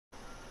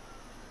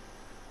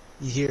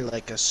You hear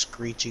like a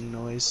screeching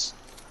noise.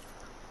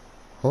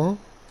 Huh?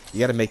 You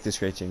gotta make the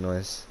screeching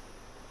noise,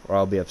 or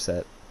I'll be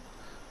upset.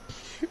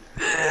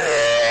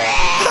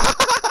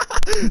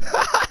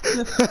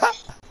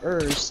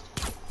 First.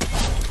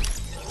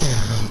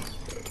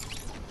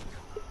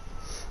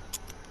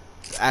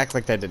 Act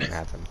like that didn't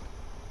happen.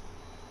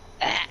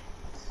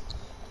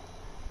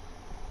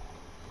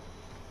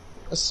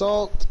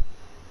 Assault.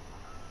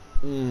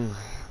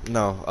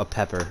 No, a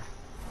pepper.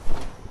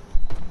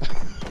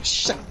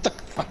 Shut the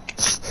fuck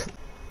up.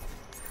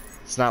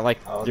 It's not like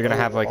you're gonna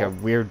have like a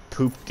weird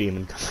poop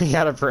demon coming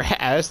out of her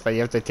ass that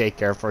you have to take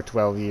care of for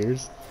 12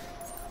 years.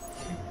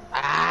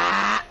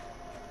 Ah!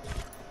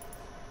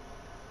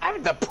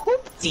 I'm the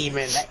poop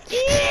demon.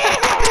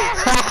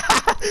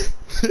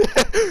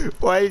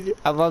 Why?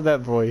 I love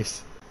that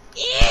voice.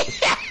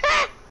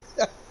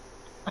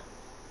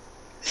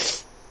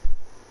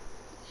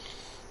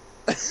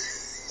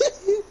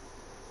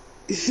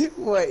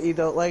 What, you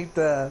don't like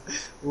the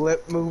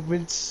lip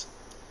movements?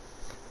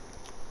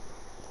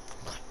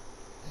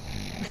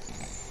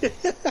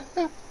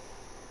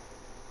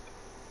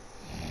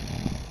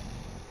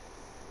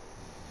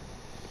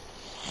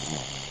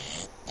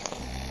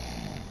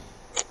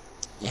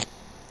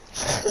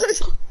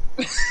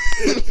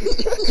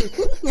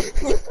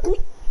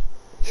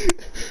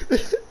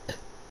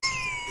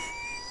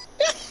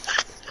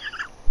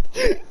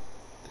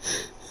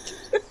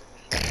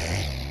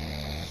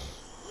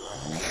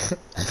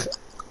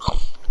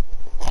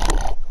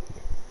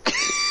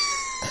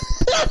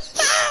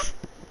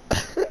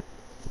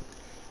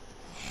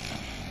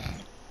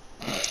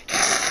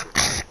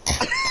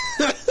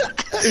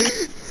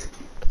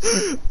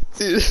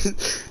 Dude,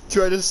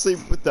 try to sleep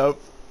without.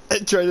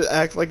 Try to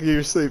act like you're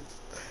asleep.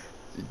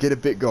 Get a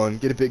bit going.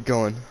 Get a bit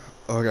going.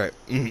 Okay.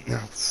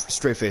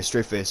 Straight face.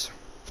 Straight face.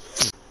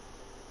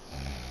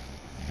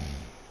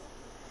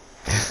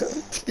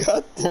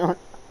 God damn it.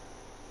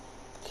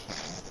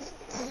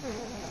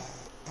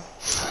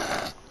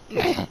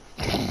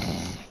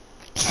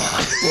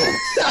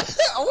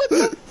 What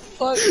the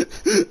fuck?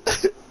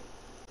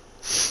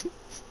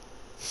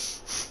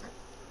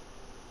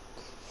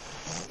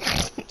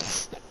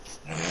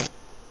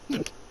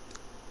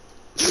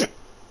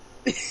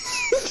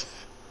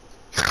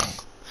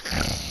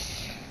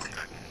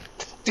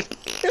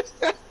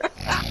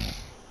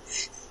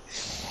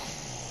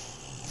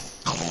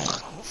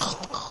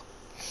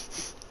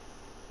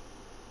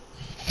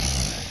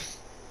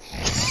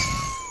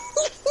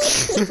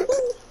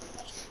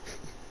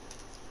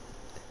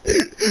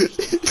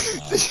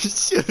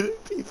 This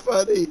shouldn't be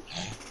funny.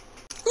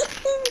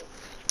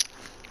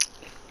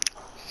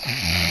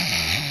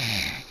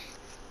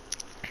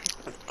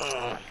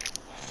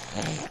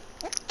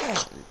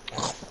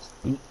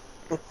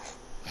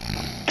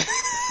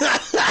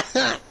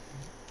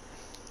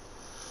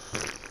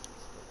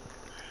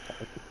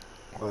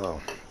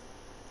 Wow.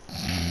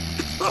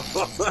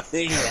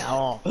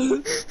 Yeah.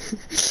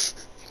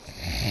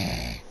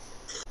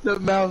 The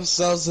mouth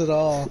sells it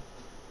all.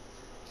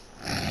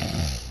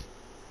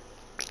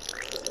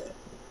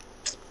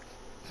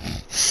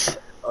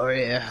 Oh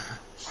yeah.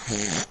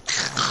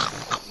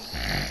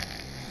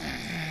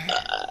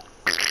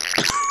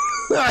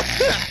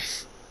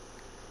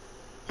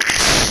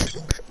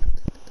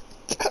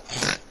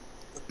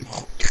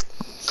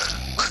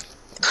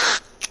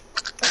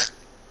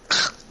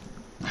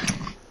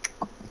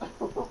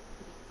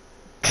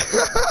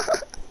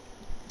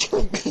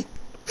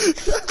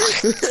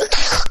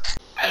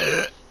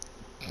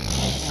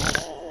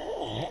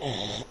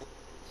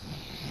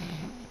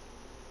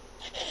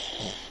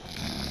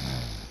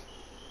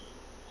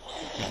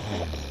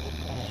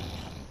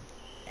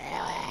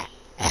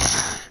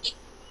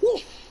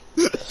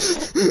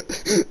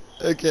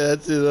 Okay,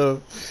 that's it though.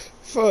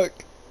 Fuck.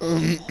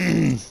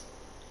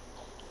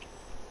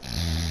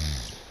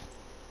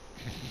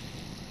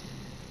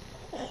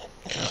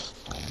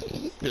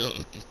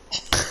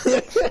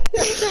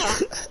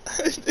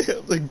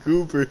 Damn, the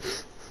goober.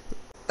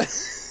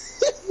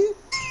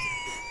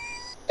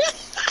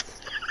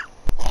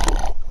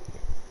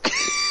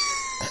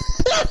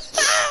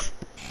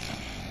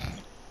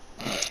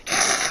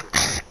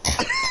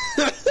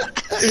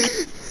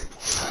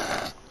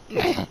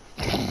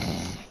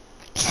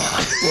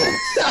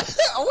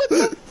 What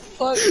the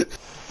fuck?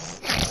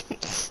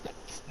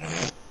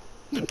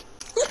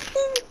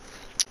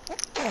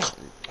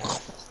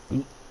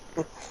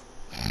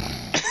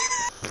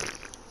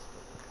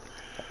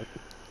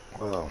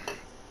 Wow.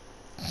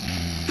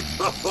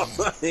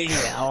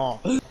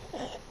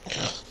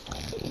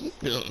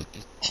 Yeah.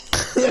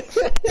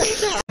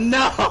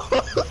 No.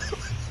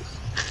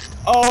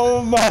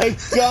 Oh my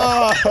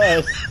god!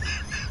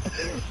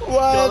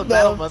 What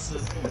the?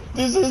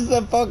 This is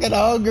the fucking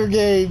Hunger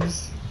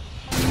Games.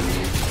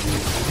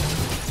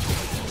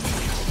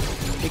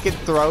 He can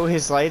throw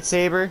his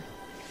lightsaber.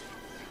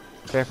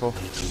 Careful.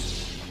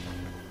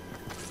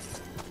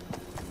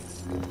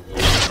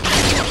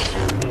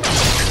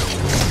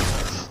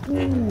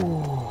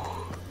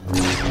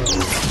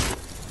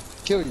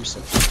 Kill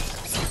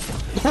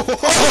yourself. Oh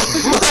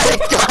my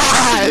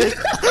god!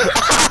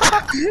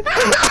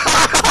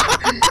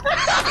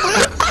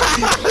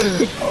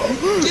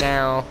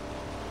 Now.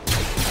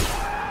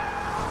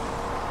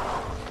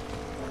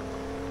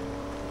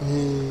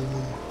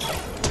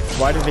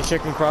 Why did the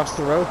chicken cross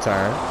the road,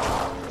 Tyron?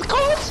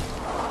 Because.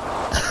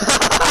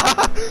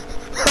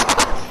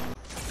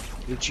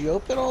 Did you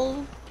open all of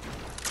them?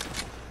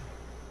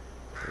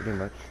 Pretty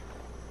much.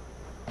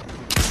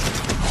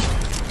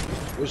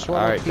 There's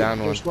one. Alright, up here. down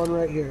one. There's one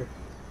right here.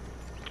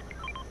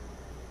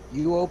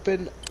 You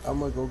open. I'm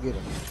gonna go get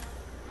him.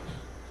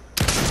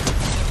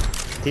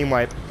 Team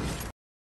wipe.